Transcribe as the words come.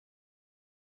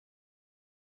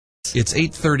us? It's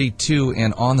 8:32,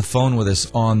 and on the phone with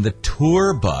us on the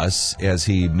tour bus as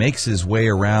he makes his way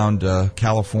around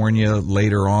California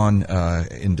later on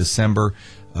in December.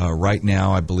 Right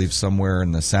now, I believe somewhere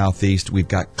in the southeast, we've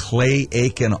got Clay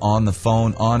Aiken on the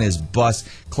phone on his bus.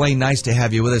 Clay, nice to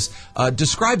have you with us.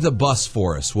 Describe the bus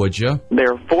for us, would you?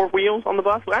 There are 4 wheels on the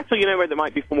bus. Well, actually, there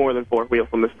might be more than 4 wheels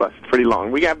on this bus. It's pretty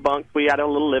long. We got bunks. We got a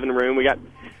little living room. We got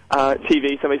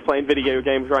TV. Somebody's playing video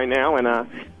games right now, and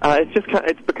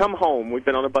it's become home. We've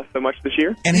been on the bus so much this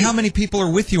year. And how many people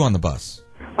are with you on the bus?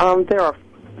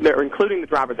 There are, including the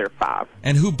driver, there are 5.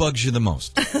 And who bugs you the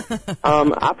most?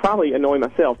 I probably annoy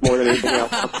myself more than anything else.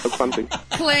 I'm so clumsy.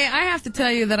 Clay, I have to tell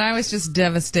you that I was just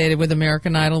devastated with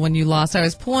American Idol when you lost. I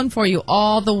was pulling for you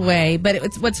all the way. But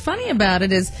what's funny about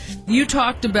it is you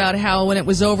talked about how when it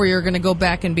was over you were going to go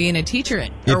back and being a teacher.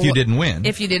 If you didn't win.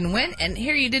 If you didn't win. And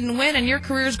here you didn't win, and your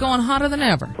career's going hotter than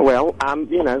ever. Well, I'm,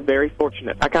 very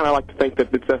fortunate. I kind of like to think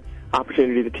that it's a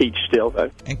opportunity to teach still, though.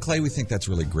 And Clay, we think that's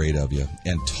really great of you.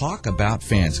 And talk about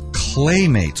fans.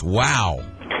 Claymates, wow.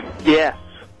 Yes,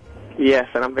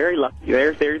 and I'm very lucky.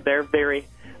 They're very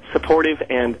supportive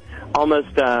and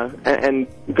almost and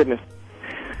goodness,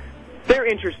 they're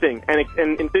interesting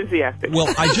and enthusiastic. Well,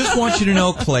 I just want you to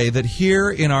know, Clay, that here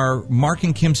in our Mark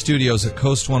and Kim studios at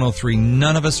KOST 103,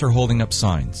 none of us are holding up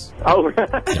signs. Oh,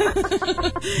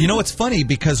 You know, it's funny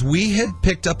because we had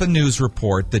picked up a news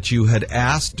report that you had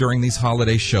asked during these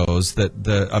holiday shows that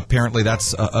apparently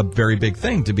that's a very big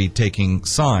thing to be taking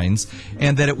signs,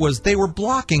 and that they were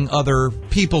blocking other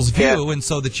people's view, yeah. and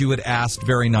so that you had asked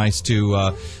very nice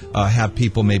to have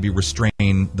people maybe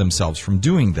restrain themselves from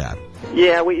doing that.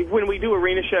 Yeah, when we do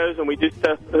arena shows and we do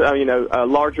stuff,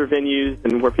 larger venues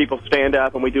and where people stand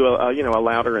up and we do a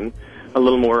louder and a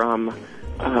little more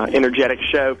energetic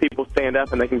show, people stand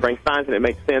up and they can bring signs and it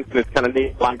makes sense and it's kind of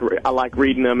neat. I like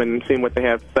reading them and seeing what they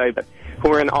have to say. But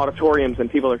when we're in auditoriums and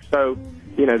people are so,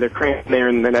 they're cramped there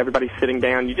and then everybody's sitting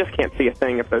down, you just can't see a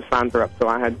thing if those signs are up. So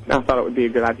I thought it would be a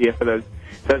good idea for those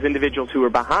individuals who are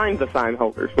behind the sign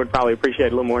holders would probably appreciate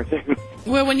it a little more too.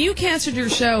 Well, when you canceled your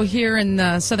show here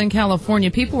in Southern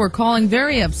California, people were calling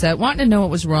very upset, wanting to know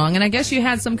what was wrong. And I guess you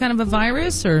had some kind of a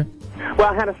virus, or?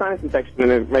 Well, I had a sinus infection,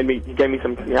 and it gave me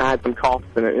some. I had some coughs,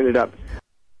 and it ended up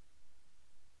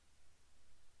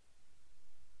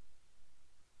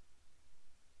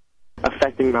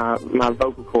affecting my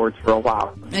vocal cords for a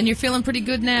while. And you're feeling pretty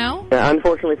good now?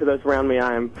 Unfortunately for those around me,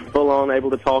 I am full on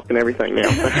able to talk and everything now.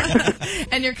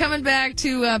 And you're coming back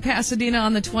to Pasadena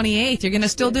on the 28th. You're going to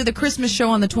still do the Christmas show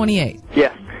on the 28th?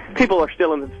 Yes. People are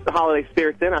still in the holiday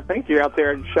spirit then, I think. You're out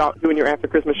there doing your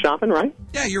after-Christmas shopping, right?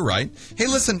 Yeah, you're right. Hey,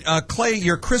 listen, Clay,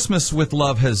 your Christmas with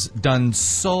Love has done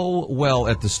so well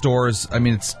at the stores. I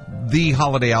mean, it's the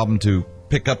holiday album to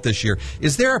pick up this year.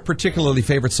 Is there a particularly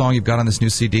favorite song you've got on this new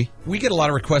CD? We get a lot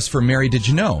of requests for Mary Did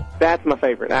You Know? That's my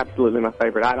favorite, absolutely my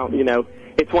favorite. I don't,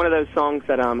 it's one of those songs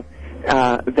that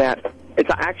it's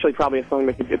actually probably a song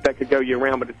that could go year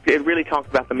round, but it really talks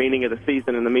about the meaning of the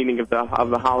season and the meaning of the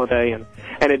holiday, and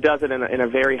it does it in a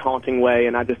very haunting way.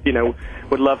 And I just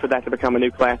would love for that to become a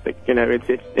new classic.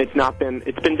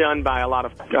 It's been done by a lot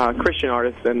of Christian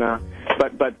artists, and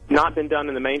but not been done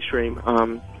in the mainstream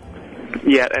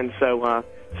yet. And so I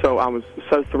was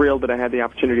so thrilled that I had the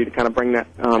opportunity to kind of bring that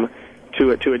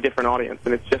to a different audience,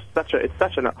 and it's just such a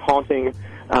haunting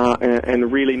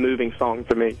and really moving song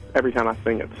to me every time I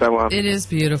sing it. So it is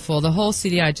beautiful. The whole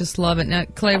CD, I just love it. Now,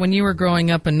 Clay, when you were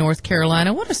growing up in North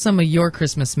Carolina, what are some of your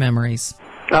Christmas memories?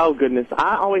 Oh goodness,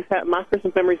 I always have my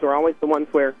Christmas memories were always the ones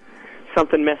where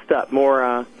something messed up,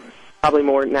 probably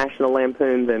more National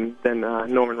Lampoon than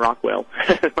Norman Rockwell.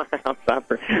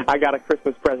 I got a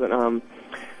Christmas present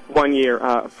one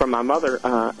year from my mother,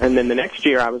 and then the next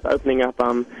year I was opening up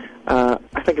I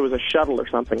think it was a shuttle or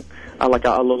something, like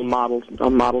a little model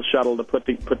shuttle to put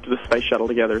the space shuttle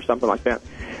together or something like that.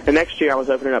 The next year I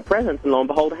was opening up presents, and lo and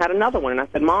behold, I had another one. And I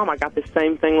said, "Mom, I got this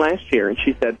same thing last year." And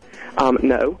she said,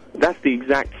 "No, that's the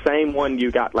exact same one you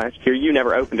got last year. You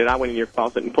never opened it. I went in your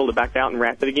closet and pulled it back out and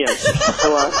wrapped it again."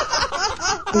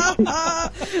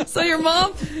 So your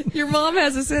mom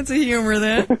has a sense of humor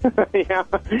then. Yeah,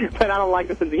 but I don't like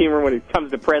the sense of humor when it comes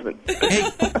to presents. Hey,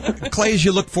 Clay, as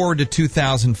you look forward to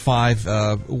 2005,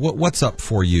 what's up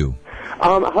for you?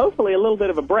 Hopefully a little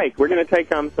bit of a break. We're going to take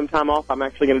some time off. I'm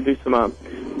actually going to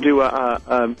do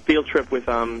a field trip with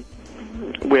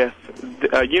UNICEF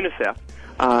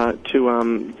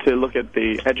to look at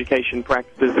the education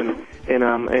practices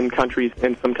in countries,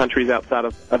 in some countries outside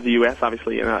of the U.S.,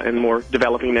 obviously, in more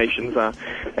developing nations,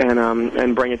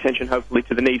 and bring attention hopefully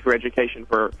to the need for education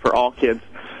for all kids.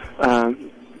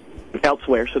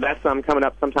 elsewhere. So that's coming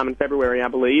up sometime in February, I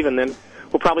believe, and then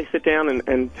we'll probably sit down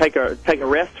and take a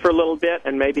rest for a little bit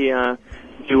and maybe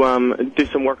do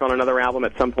some work on another album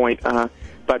at some point.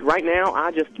 But right now,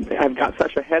 I've got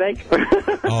such a headache.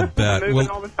 I'll bet. Moving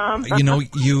all the time.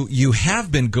 You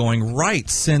have been going right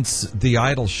since the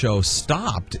Idol show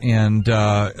stopped, and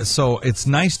so it's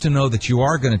nice to know that you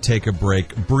are going to take a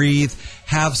break, breathe,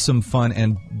 have some fun,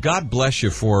 and God bless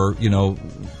you for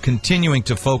continuing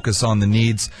to focus on the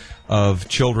needs of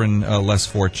children less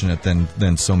fortunate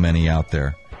than so many out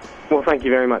there. Well, thank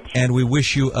you very much. And we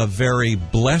wish you a very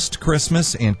blessed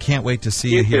Christmas, and can't wait to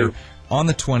see you here too. On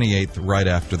the 28th, right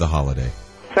after the holiday.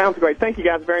 Sounds great. Thank you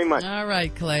guys very much. All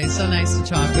right, Clay. So nice to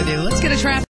talk with you. Let's get a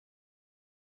traffic.